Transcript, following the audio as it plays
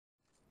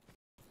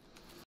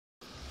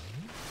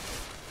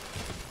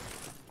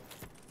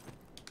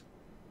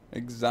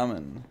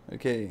Examine.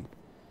 Okay.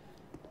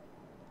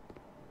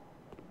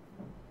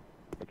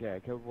 Okay, I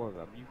killed one of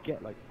them. You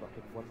get like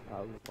fucking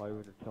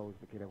 1,500 souls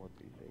for killing one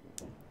of these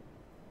things.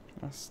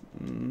 That's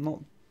not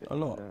a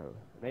lot. No.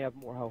 They have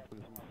more health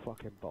than some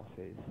fucking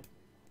bosses.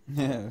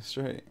 Yeah,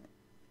 straight.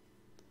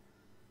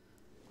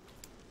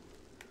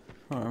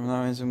 Alright, I'm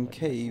now in some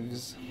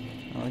caves.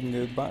 I can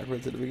go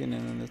backwards at the beginning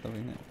and there's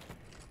nothing there.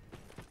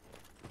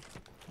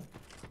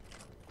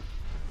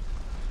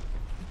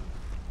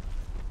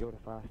 You're the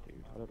fast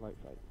dude. I don't like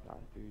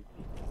fast dudes.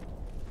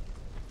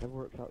 Never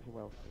works out so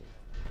well for me.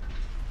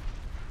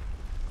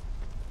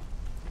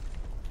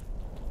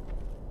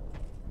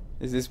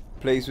 Is this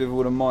place with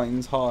all the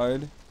mines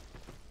hard?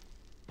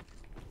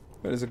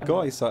 But there's a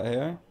guy sat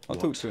here. I'll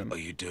talk to him. What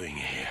are you doing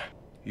here?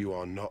 You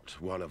are not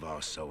one of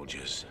our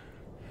soldiers.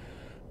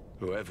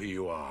 Whoever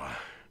you are.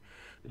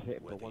 Just hit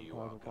him for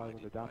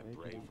 1,500 damage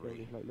and he's still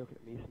just like looking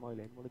at me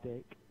smiling. What a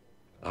dick.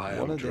 I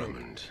What am a dick.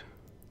 Drummond.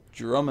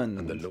 Drummond.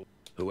 And the Lord,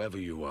 whoever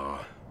you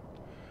are,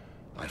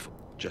 I've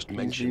just Please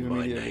mentioned leave my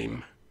immediately.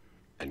 name,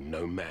 and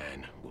no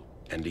man will.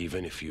 And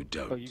even if you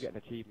don't, Oh, you get an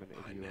achievement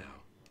if I you, now,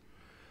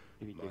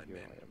 if you my give your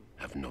men item.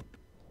 have not.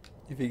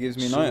 If he gives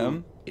me an So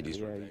item. It is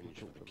Yeah, you revenge can for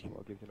talk the to him king.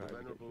 what gives an item,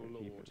 you get your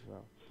achievement as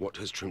well. What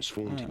has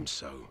transformed Yeah. him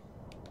so?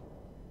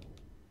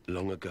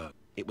 Long ago,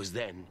 it was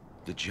then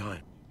the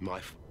giant,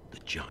 the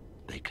giant.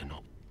 They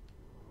cannot.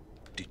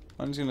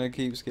 I'm just gonna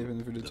keep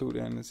skipping through the tool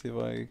down and see if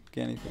I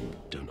get anything.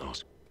 Don't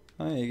ask.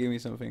 Oh yeah, give me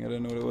something. I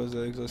don't know what it was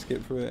though, because I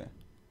skipped through it.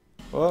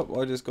 Oh,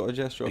 I just got a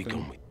gesture Be off him.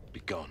 gone. Be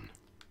gone.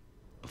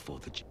 Before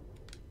the.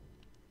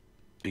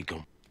 Be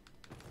gone.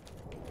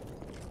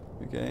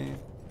 Okay.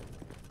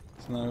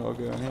 So now I'll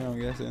go in here, I'm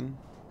guessing.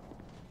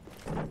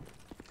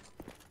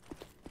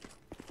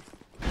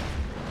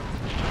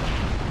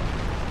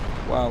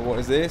 Wow, what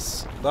is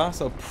this?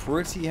 That's a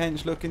pretty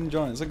hench looking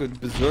giant. It's like a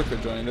berserker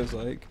giant, it looks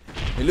like.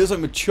 It looks like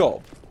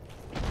Machop.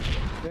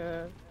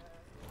 Yeah.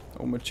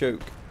 Or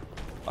Machoke.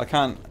 I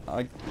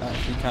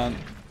actually can't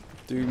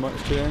do much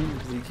to him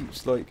because he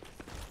keeps like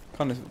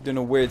kind of doing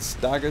a weird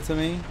stagger to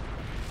me.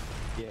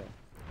 Yeah.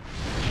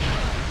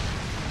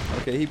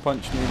 Okay, he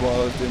punched me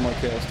while I was doing my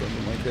Chaos Storm,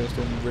 but my Chaos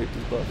Storm raped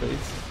his butt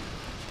face.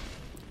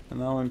 And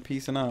now I'm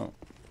peacing out.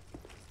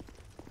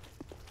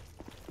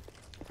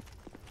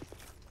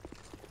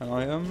 An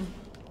item?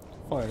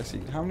 Fire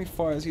seed. How many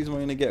fire seeds am I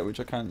going to get which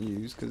I can't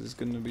use because it's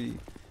going to be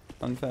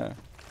unfair?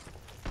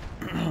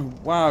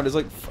 Wow, there's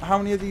like, how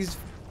many of these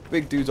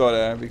big dudes are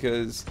there?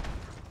 Because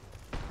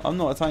I'm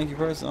not a tanky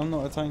person, I'm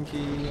not a tanky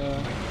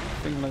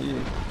thing like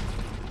you.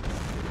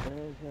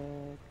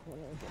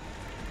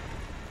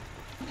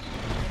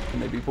 Can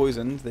they be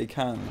poisoned? They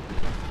can.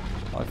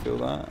 I feel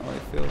that, I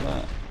feel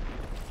that.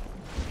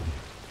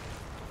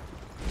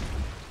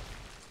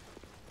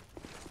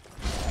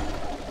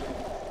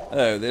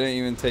 Oh, they don't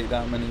even take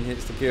that many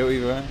hits to kill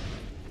either.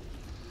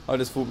 I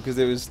just thought because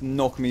they was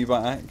knock me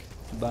back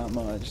that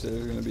much, they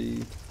were going to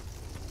be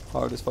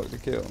hard as fuck to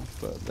kill,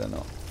 but they're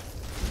not.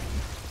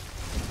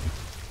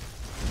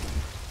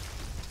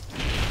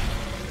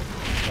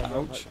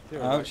 Ouch,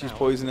 ouch, he's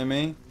poisoning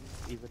me.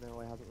 Even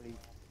though I haven't really.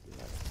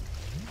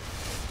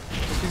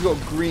 He's got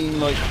green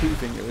like poo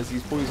fingers,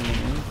 he's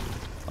poisoning me.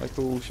 I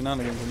call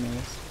shenanigans on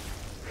this.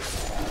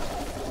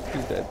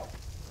 He's dead.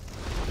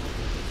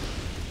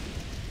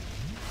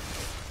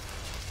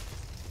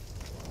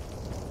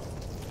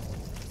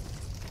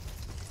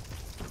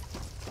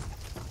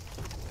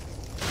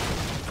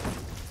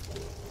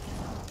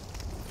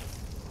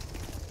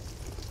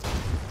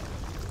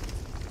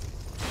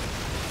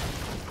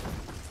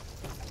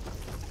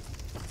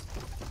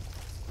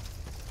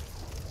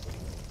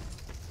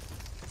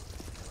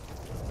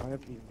 I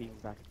haven't even been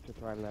back to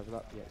try and level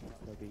up yet since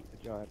I beat the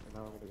giant, and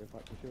now I'm gonna go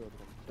fight the sword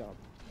and I'm done.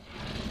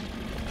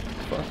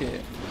 Fuck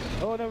it.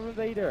 Oh no,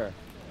 Invader!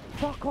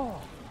 Fuck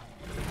off!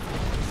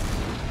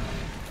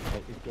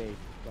 Like, this game is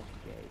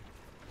fucking gay.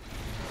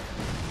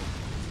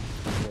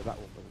 Yeah, that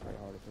one wasn't very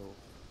hard at all.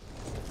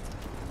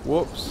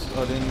 Whoops,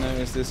 I didn't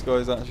notice this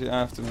guy's actually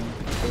after me.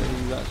 So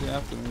he's actually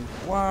after me.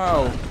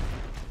 Wow!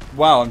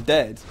 Wow, I'm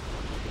dead.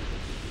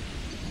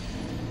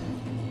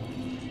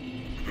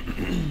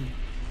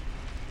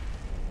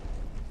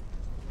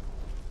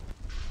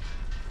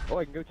 Oh,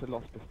 I can go to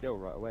Lost Bastille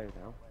right away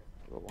now.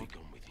 Be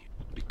gone with you.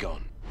 Be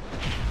gone.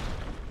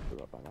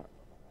 Forgot about that.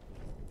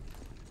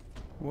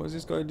 What does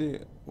this guy do?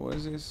 What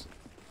is this?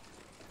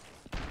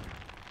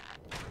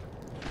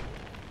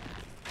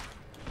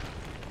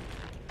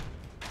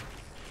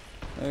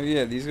 Oh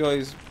yeah, these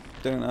guys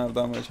don't have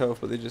that much health,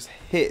 but they just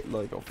hit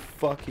like a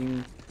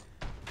fucking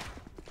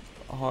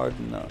hard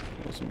nut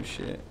or some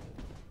shit.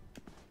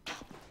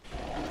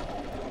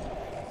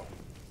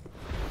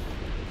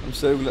 I'm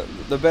so glad.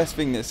 The best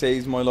thing that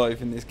saves my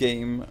life in this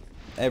game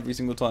every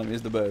single time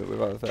is the bow,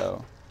 without a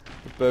fail.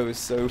 The bow is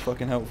so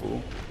fucking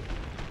helpful.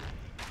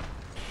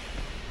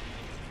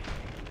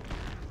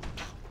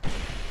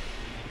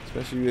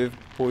 Especially with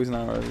poison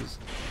arrows.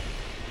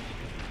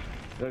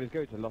 So let's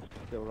go to Lost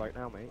Bastille right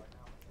now, mate.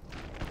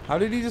 How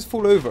did he just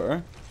fall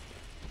over?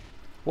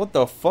 What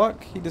the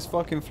fuck? He just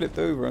fucking flipped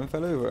over and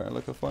fell over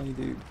like a funny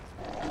dude.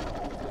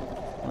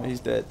 Oh, he's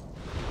dead.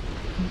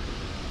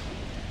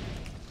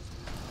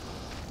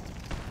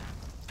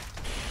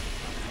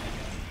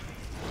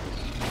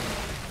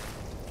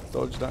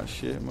 Dodge that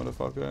shit,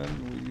 motherfucker.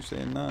 What are you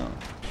saying now?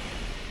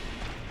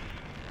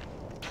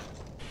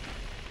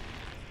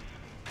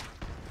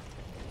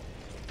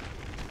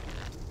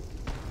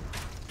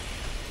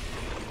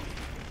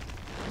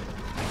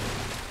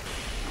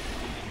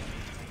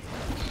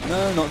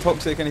 No, not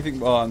toxic,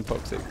 anything. Oh, I'm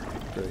toxic.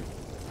 Great.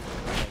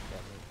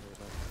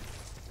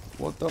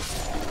 What the?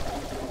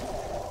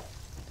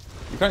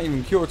 You can't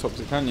even cure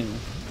toxic, can you?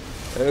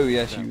 Oh,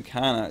 yes, you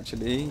can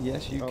actually.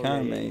 Yes, you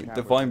can, mate.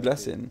 Divine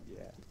Blessing.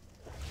 Yeah.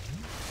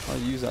 I'll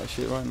use that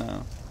shit right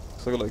now.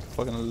 So I got like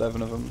fucking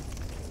 11 of them.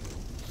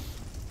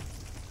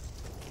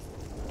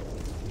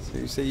 So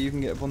you say you can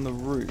get up on the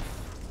roof.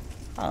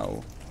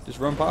 How? Just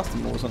run past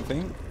them or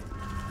something?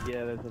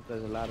 Yeah,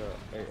 there's a ladder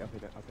up in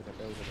the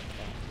building.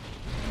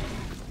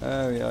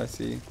 Oh yeah, I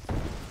see.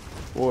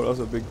 Oh, that's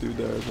a big dude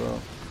there as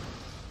well.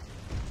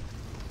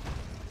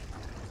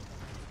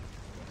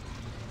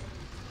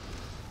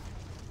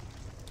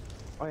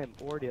 I am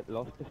already at the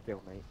lost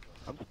still, mate.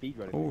 I'm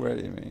speedrunning.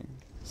 Already, mate.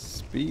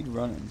 Speed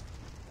running.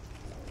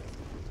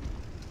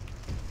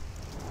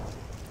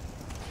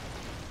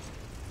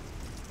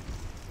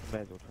 May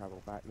as well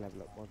travel back,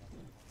 level up once.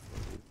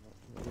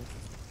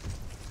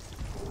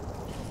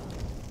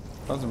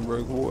 Found some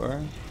rogue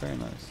water. Very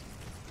nice.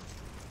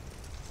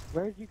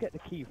 Where did you get the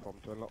key from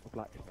to unlock the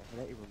blacksmith? I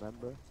don't even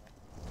remember.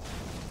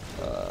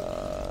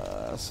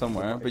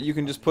 Somewhere. But you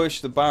can just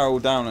push the barrel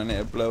down and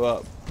it'll blow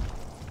up.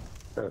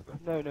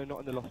 No, not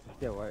in the Lost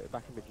Still, right?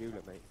 Back in the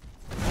jeweler, mate.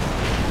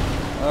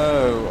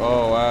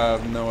 Oh, I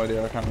have no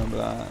idea. I can't remember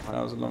that.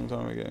 That was a long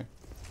time ago.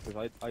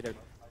 Because I don't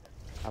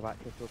have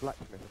access to a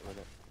blacksmith at the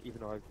minute,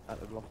 even though I've at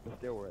the Lost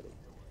Still already.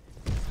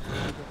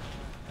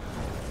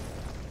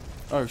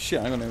 Oh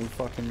shit, I got no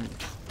fucking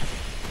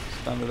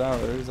standard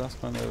arrows. That's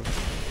kind of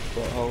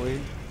buttholy.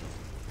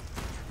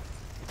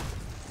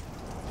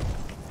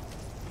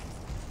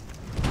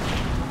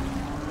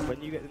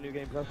 When you get the new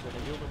game plus, then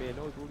you're gonna be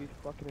annoyed with all these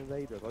fucking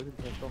invaders. I've been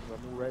pissed off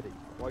with them already.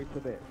 Why to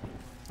this?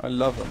 I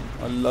love them.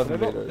 I love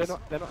invaders. They're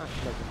not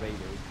actually like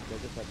invaders. They're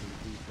just like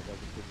these but they're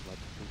just giving like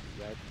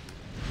completely red.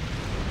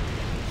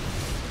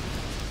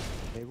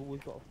 They've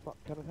always got a fuck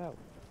ton of health.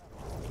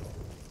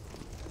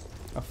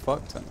 A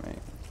fuck ton,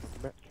 mate.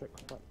 Metric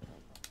fuck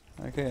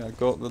ton. Okay, I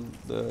got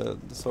the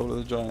soul of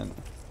the giant.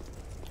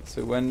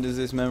 So when does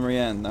this memory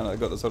end? Now that I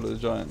got the soul of the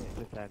giant. It's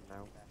just end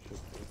now.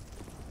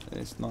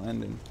 It's not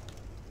ending.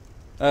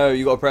 Oh,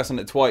 you got to press on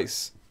it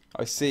twice.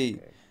 I see.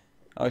 Okay.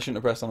 I shouldn't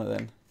have pressed on it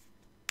then.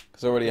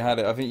 Because I already had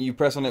it. I think you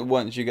press on it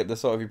once, you get the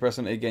soul. If you press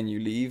on it again, you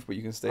leave, but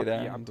you can stay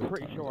there. Yeah, I'm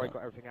pretty sure I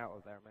got everything out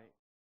of there, mate.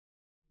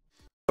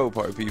 Hello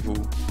party people,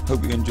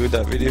 hope you enjoyed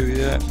that video.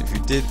 Yeah, if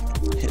you did,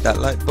 hit that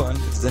like button.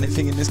 If there's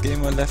anything in this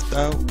game I left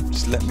out,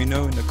 just let me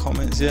know in the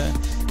comments. Yeah,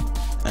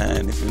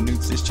 and if you're new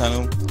to this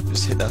channel,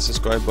 just hit that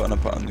subscribe button. I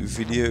put out new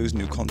videos,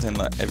 new content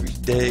like every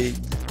day.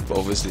 But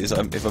obviously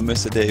if I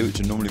miss a day, which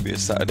would normally be a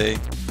Saturday,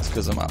 it's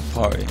because I'm at a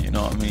party, you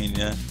know what I mean?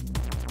 Yeah,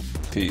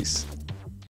 peace.